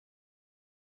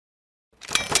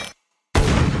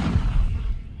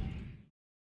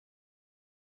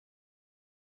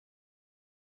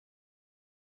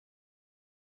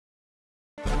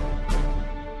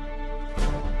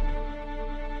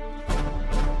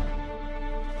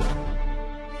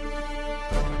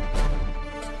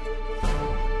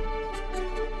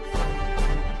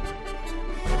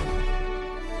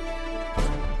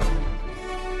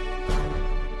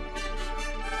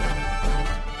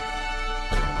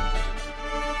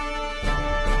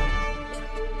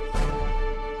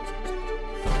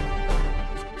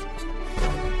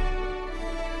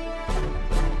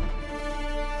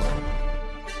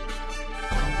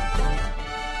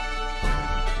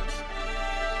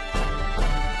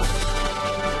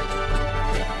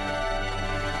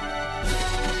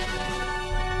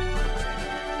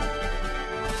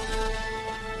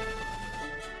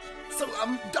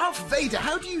Vader,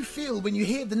 how do you feel when you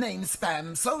hear the name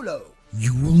Spam Solo?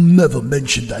 You will never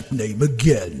mention that name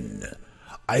again.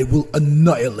 I will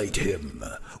annihilate him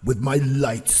with my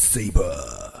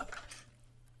lightsaber.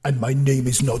 And my name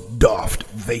is not Darth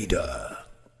Vader.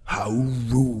 How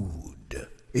rude.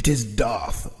 It is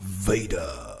Darth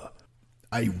Vader.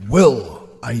 I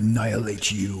will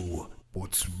annihilate you.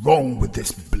 What's wrong with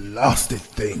this blasted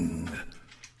thing?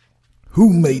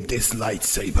 Who made this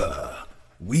lightsaber?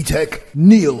 Weetek,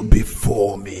 kneel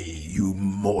before me, you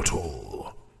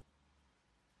mortal.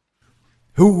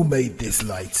 Who made this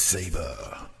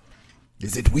lightsaber?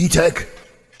 Is it Weetek?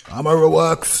 Armorer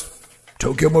Works?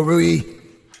 Tokyo Marui?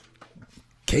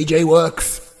 KJ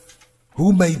Works?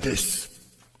 Who made this?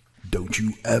 Don't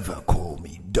you ever call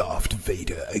me Darth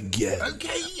Vader again.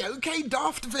 Okay,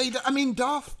 Darth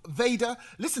Vader.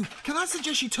 Listen, can I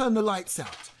suggest you turn the lights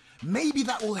out? Maybe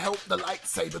that will help the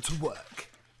lightsaber to work.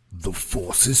 The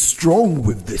Force is strong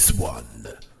with this one.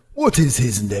 What is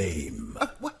his name?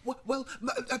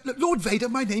 Lord Vader,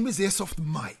 my name is Airsoft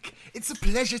Mike. It's a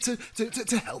pleasure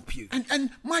to help you. And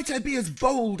might I be as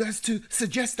bold as to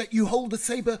suggest that you hold the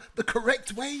saber the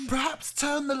correct way? Perhaps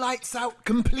turn the lights out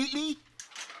completely?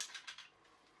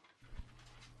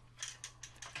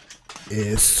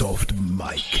 Airsoft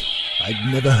Mike.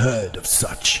 I've never heard of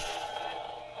such.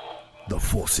 The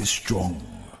Force is strong.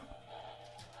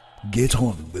 Get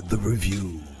on with the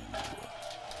review.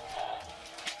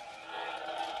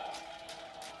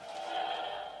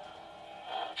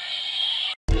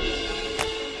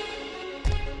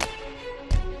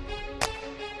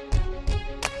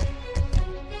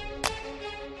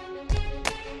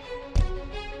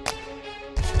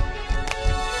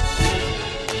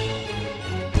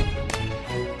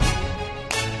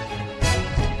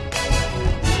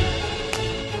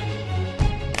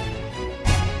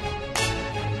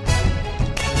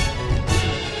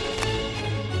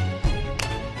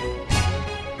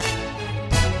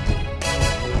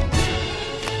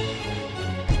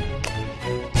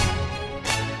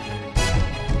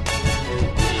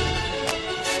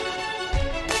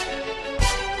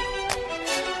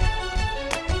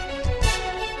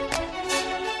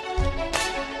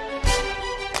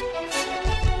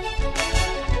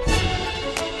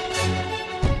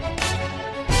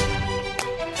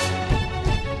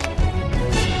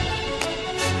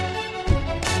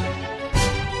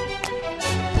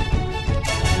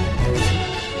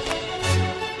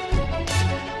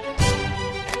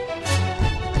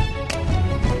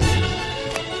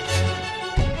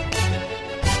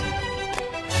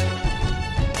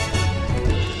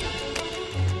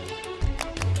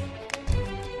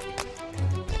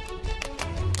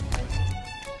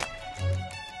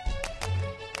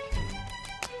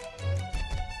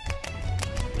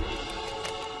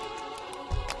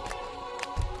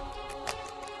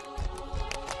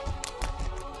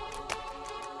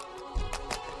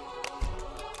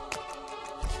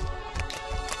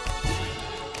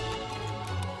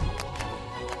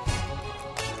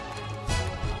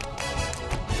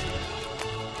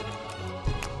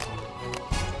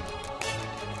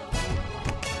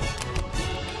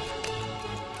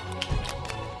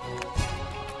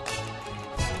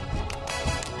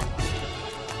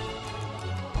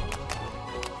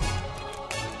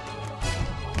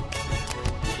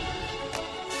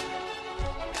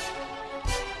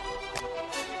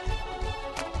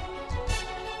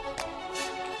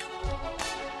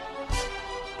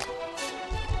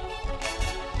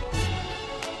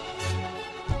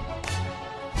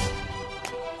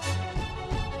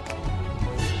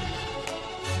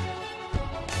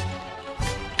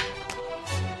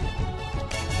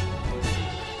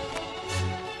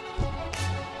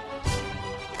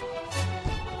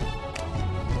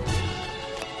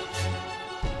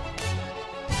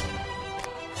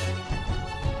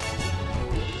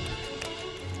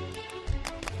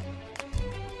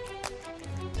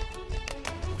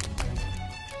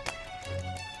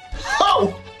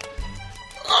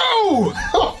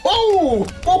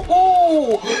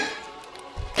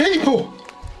 People,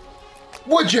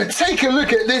 would you take a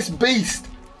look at this beast?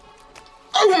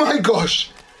 Oh my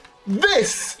gosh,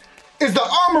 this is the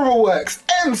Armorer Works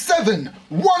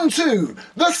M712,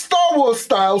 the Star Wars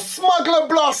style Smuggler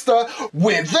blaster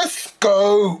with the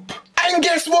scope. And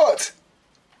guess what?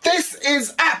 This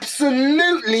is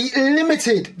absolutely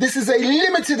limited. This is a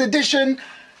limited edition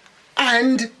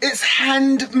and it's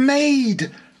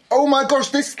handmade. Oh my gosh,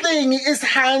 this thing is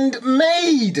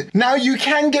handmade. Now you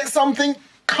can get something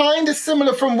kind of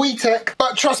similar from Weetek,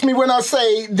 but trust me when I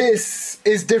say this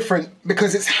is different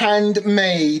because it's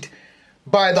handmade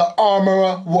by the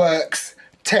Armorer Works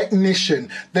technician,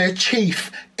 their chief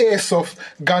airsoft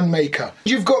gun maker.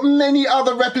 You've got many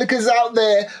other replicas out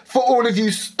there for all of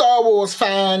you Star Wars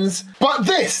fans, but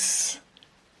this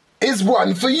is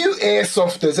one for you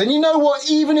airsofters. And you know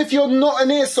what, even if you're not an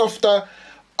airsofter,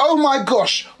 oh my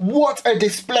gosh, what a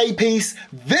display piece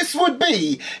this would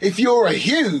be if you're a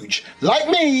huge, like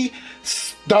me,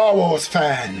 Star Wars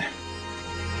fan.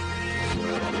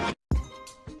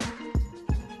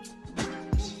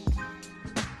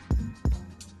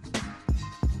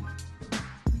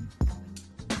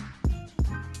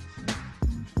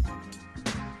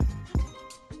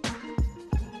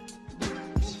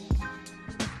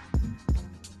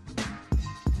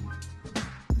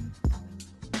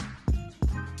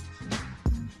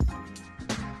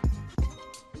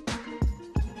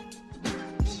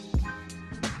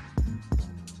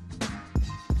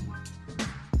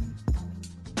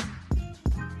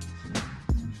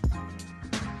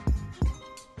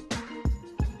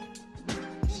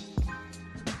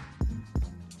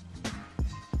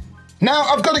 Now,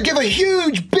 I've got to give a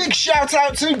huge, big shout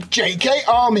out to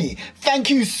J.K.ARMY.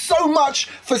 Thank you so much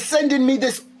for sending me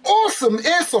this awesome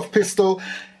airsoft pistol.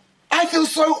 I feel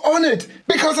so honoured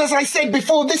because, as I said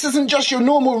before, this isn't just your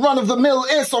normal run-of-the-mill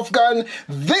airsoft gun.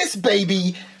 This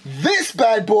baby, this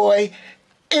bad boy,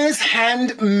 is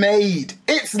handmade.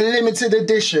 It's limited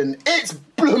edition. It's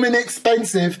blooming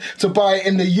expensive to buy it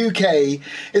in the UK.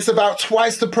 It's about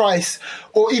twice the price,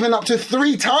 or even up to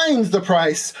 3 times the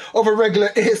price of a regular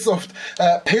airsoft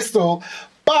pistol.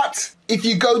 But if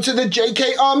you go to the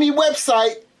J.K.ARMY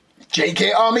website,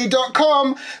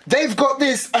 jkarmy.com, they've got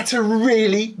this at a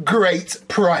really great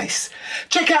price.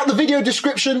 Check out the video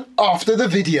description after the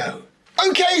video.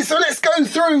 Okay, so let's go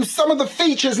through some of the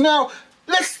features now.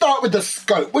 Let's start with the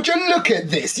scope. Would you look at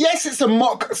this? Yes, it's a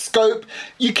mock scope.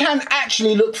 You can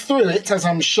actually look through it, as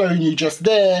I'm showing you just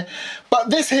there. But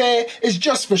this here is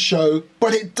just for show,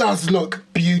 but it does look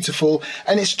beautiful.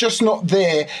 And it's just not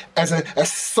there as a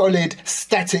solid,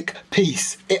 static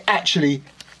piece. It actually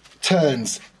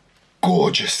turns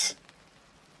gorgeous.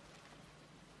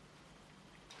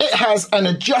 It has an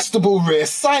adjustable rear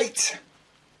sight.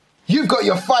 You've got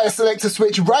your fire selector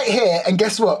switch right here, and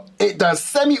guess what? It does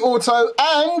semi-auto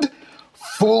and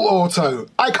full auto.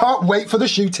 I can't wait for the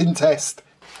shooting test.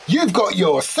 You've got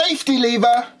your safety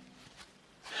lever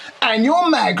and your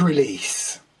mag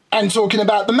release. And talking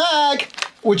about the mag,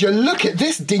 would you look at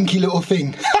this dinky little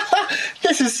thing?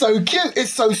 This is so cute.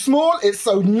 It's so small, it's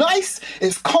so nice,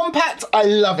 it's compact, I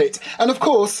love it. And of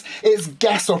course, it's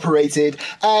gas operated.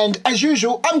 And as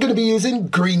usual, I'm going to be using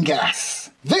green gas.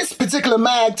 This particular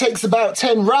mag takes about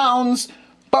 10 rounds,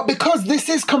 but because this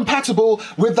is compatible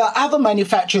with the other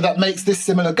manufacturer that makes this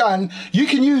similar gun, you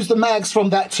can use the mags from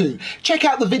that too. Check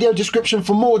out the video description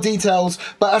for more details,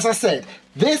 but as I said,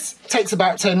 this takes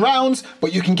about 10 rounds,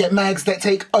 but you can get mags that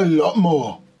take a lot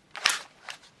more.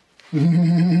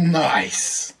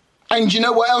 Nice. And you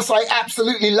know what else I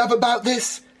absolutely love about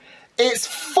this? It's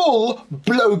full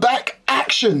blowback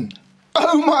action.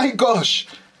 Oh my gosh.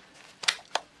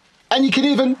 And you can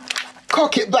even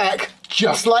cock it back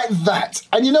just like that.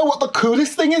 And you know what the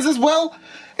coolest thing is as well?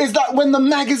 Is that when the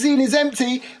magazine is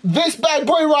empty, this bad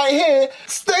boy right here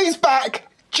stays back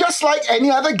just like any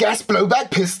other gas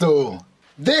blowback pistol.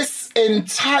 This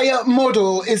entire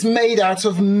model is made out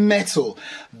of metal.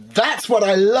 That's what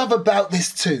I love about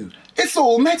this too. It's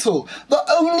all metal. The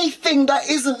only thing that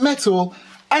isn't metal,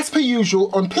 as per usual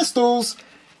on pistols,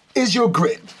 is your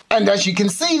grip. And as you can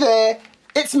see there,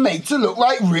 it's made to look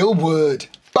like real wood.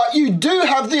 But you do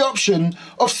have the option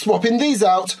of swapping these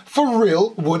out for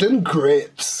real wooden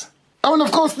grips. Oh, and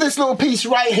of course this little piece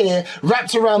right here,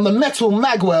 wrapped around the metal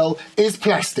magwell, is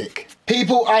plastic.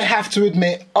 People, I have to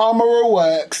admit, Armorer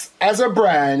Works as a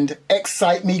brand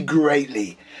excite me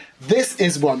greatly. This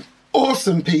is one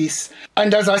awesome piece,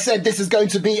 and as I said, this is going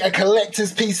to be a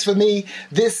collector's piece for me.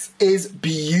 This is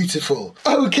beautiful.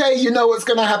 Okay, you know what's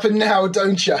going to happen now,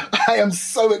 don't you? I am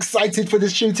so excited for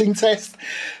this shooting test.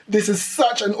 This is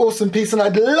such an awesome piece, and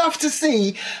I'd love to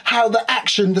see how the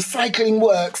action, the cycling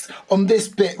works on this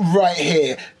bit right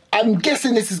here. I'm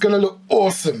guessing this is going to look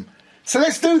awesome. So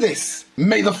let's do this.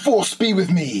 May the force be with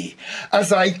me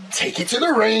as I take it to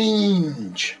the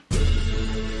range.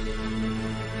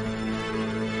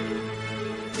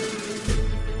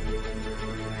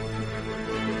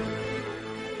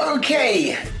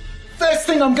 Okay, first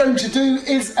thing I'm going to do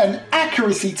is an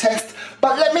accuracy test,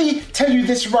 but let me tell you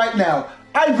this right now.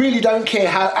 I really don't care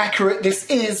how accurate this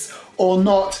is or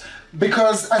not,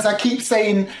 because as I keep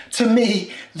saying, to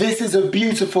me, this is a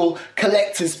beautiful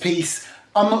collector's piece.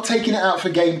 I'm not taking it out for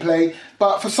gameplay,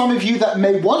 but for some of you that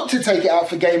may want to take it out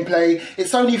for gameplay,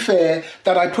 it's only fair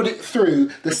that I put it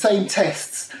through the same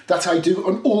tests that I do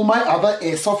on all my other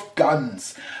airsoft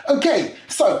guns. Okay,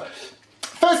 so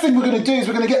first thing we're going to do is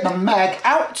we're going to get the mag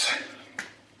out.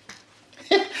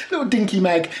 Little dinky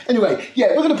mag. Anyway, yeah,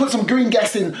 we're going to put some green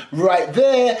gas in right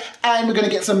there, and we're going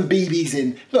to get some BBs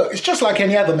in. Look, it's just like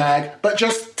any other mag, but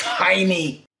just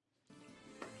tiny.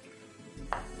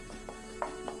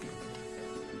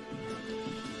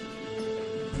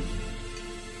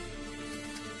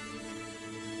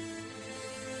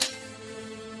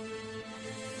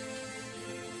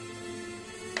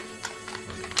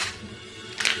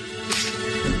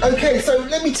 Okay, so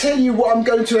let me tell you what I'm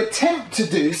going to attempt to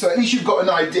do, so at least you've got an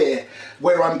idea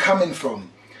where I'm coming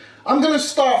from. I'm going to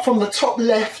start from the top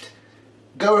left,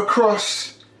 go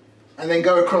across, and then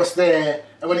go across there,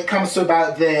 and when it comes to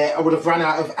about there, I would have run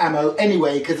out of ammo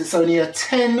anyway, because it's only a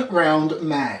 10-round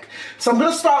mag. So I'm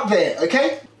going to start there,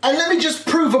 okay? And let me just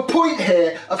prove a point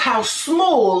here of how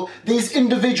small these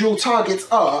individual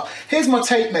targets are. Here's my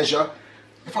tape measure.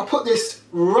 If I put this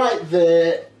right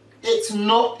there, it's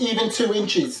not even 2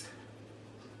 inches.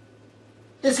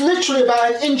 It's literally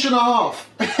about 1.5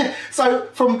 inches. So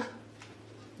from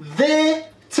there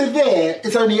to there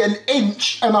is only 1.5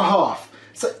 inches.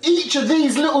 So each of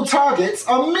these little targets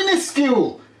are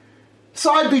minuscule.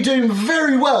 So I'd be doing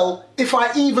very well if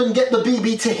I even get the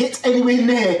BB to hit anywhere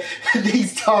near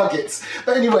these targets.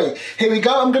 But anyway, here we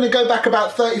go. I'm going to go back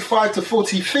about 35 to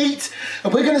 40 feet,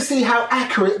 and we're going to see how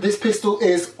accurate this pistol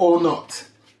is or not.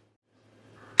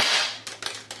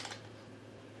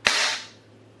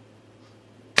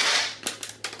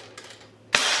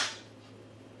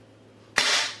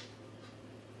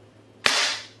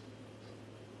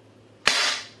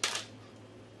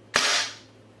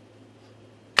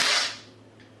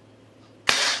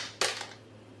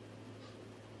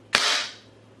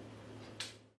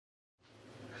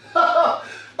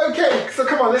 Okay, so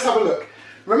come on, let's have a look.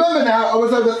 Remember now, I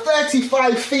was over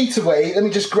 35 feet away. Let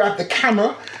me just grab the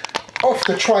camera off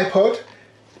the tripod.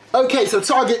 Okay, so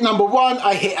target number 1,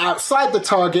 I hit outside the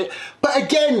target. But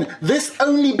again, this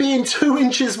only being 2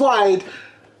 inches wide,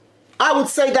 I would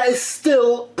say that is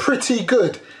still pretty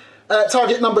good.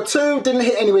 Target number 2, didn't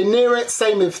hit anywhere near it.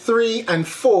 Same with 3 and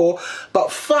 4.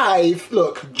 But 5,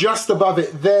 look, just above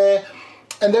it there.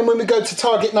 And then when we go to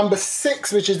target number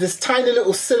 6, which is this tiny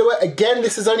little silhouette, again,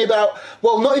 this is only about,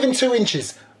 well, not even 2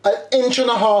 inches, 1.5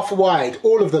 inches wide.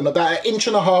 All of them about 1.5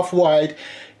 inches wide.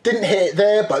 Didn't hit it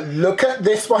there, but look at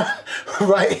this one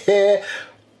right here.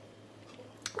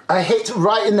 I hit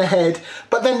right in the head,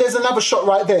 but then there's another shot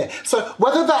right there. So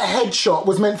whether that headshot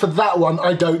was meant for that one,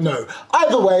 I don't know.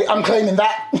 Either way, I'm claiming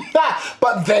that.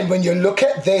 But then when you look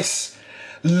at this,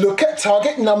 look at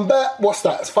target number, what's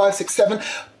that? It's 5, 6, 7.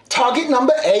 Target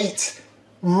number 8,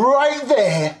 right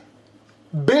there,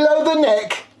 below the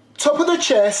neck, top of the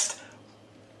chest,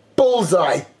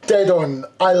 bullseye, dead on.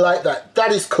 I like that.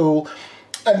 That is cool.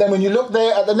 And then when you look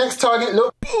there at the next target,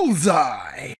 look,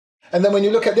 bullseye. And then when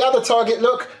you look at the other target,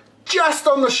 look, just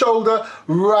on the shoulder,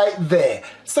 right there.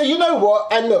 So you know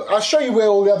what? And look, I'll show you where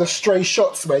all the other stray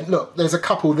shots went. Look, there's a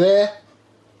couple there.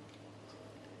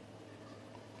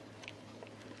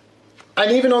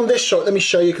 And even on this shot, let me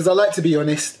show you, because I like to be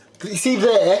honest. You see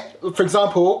there, for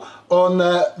example, on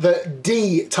the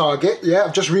D target, yeah,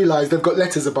 I've just realised they've got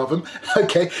letters above them.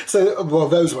 Okay, so, well,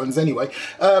 those ones anyway.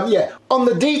 Yeah, on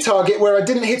the D target where I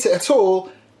didn't hit it at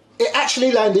all, it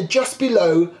actually landed just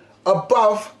below,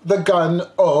 above the gun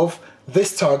of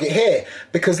this target here.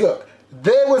 Because look,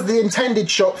 there was the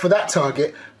intended shot for that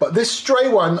target, but this stray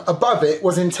one above it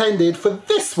was intended for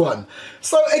this one.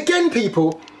 So again,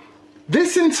 people,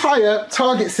 this entire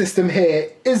target system here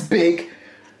is big.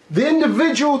 The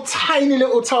individual tiny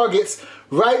little targets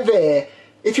right there,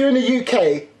 if you're in the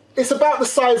UK, it's about the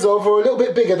size of, or a little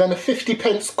bit bigger than, a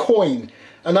 50p coin.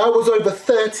 And I was over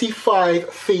 35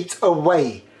 feet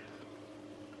away.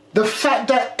 The fact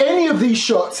that any of these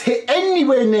shots hit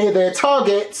anywhere near their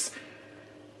targets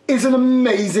is an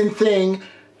amazing thing.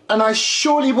 And I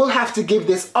surely will have to give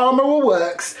this Armorer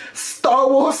Works Star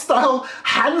Wars style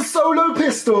Han Solo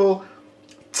pistol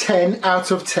 10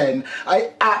 out of 10.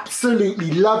 I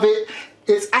absolutely love it.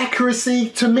 Its accuracy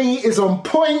to me is on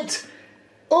point.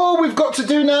 All we've got to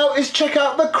do now is check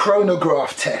out the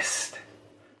chronograph test.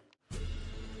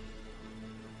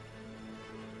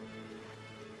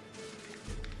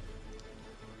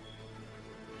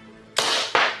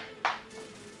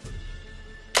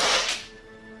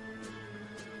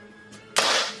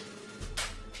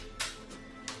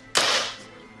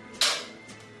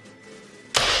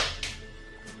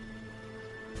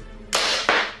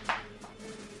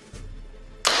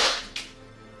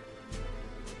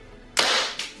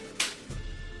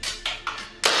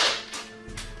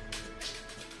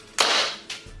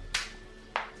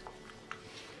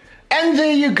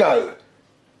 there you go.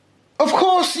 Of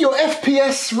course, your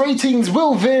FPS ratings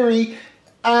will vary,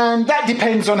 and that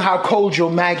depends on how cold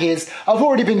your mag is. I've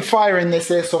already been firing this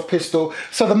airsoft pistol,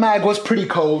 so the mag was pretty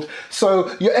cold,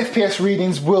 so your FPS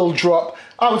readings will drop.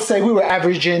 I would say we were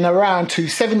averaging around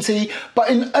 270, but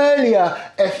in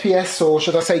earlier FPS, or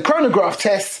should I say chronograph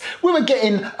tests, we were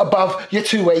getting above your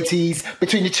 280s,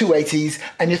 between your 280s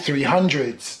and your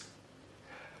 300s.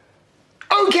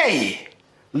 Okay,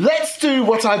 let's do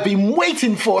what I've been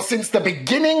waiting for since the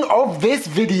beginning of this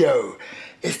video,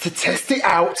 is to test it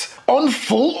out on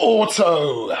full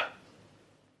auto.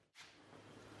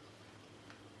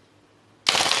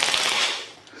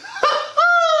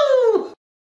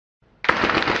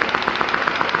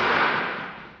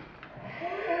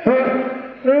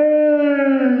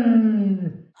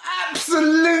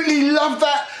 Absolutely love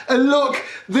that. And look,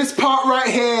 this part right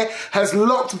here has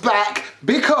locked back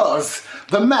because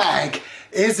the mag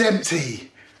is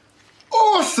empty.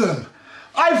 Awesome.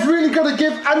 I've really got to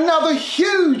give another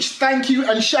huge thank you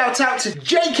and shout out to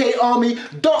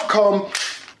J.K.ARMY.com.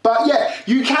 But yeah,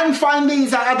 you can find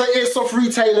these at other airsoft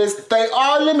retailers. They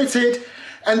are limited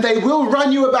and they will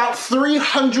run you about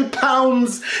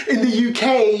 £300 in the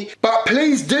UK. But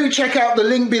please do check out the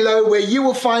link below where you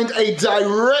will find a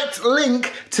direct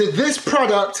link to this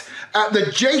product at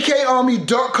the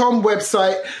J.K.ARMY.com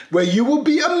website, where you will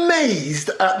be amazed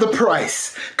at the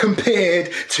price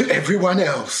compared to everyone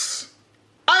else.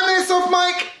 I'm Airsoft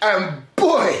Mike, and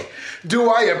boy, do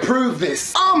I approve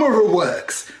this Armorer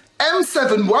Works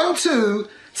M712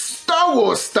 Star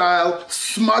Wars style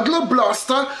Smuggler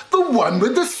blaster, the one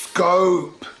with the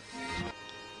scope.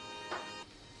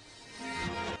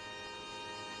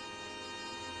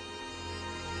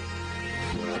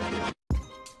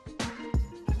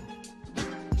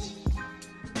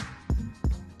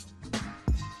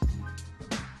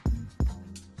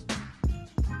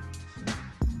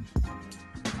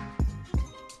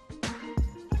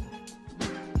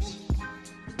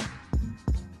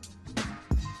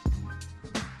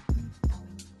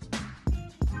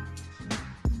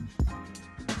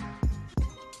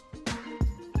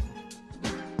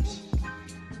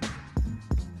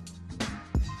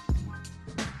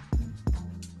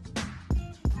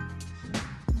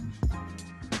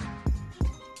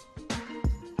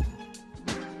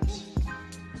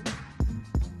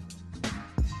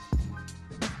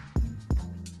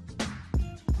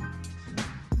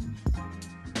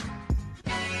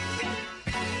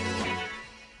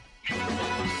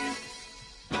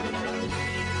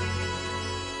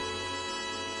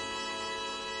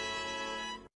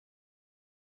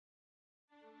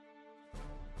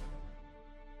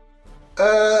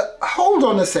 Hold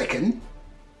on a second.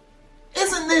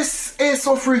 Isn't this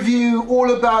Airsoft review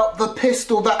all about the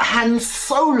pistol that Han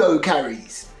Solo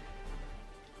carries?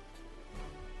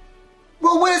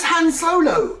 Well, where's Han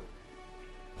Solo?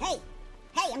 Hey,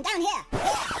 I'm down here.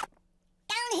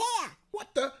 Down here.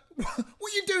 What the?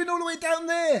 What are you doing all the way down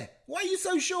there? Why are you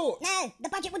so short? No, the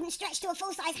budget wouldn't stretch to a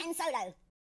full-size Han Solo.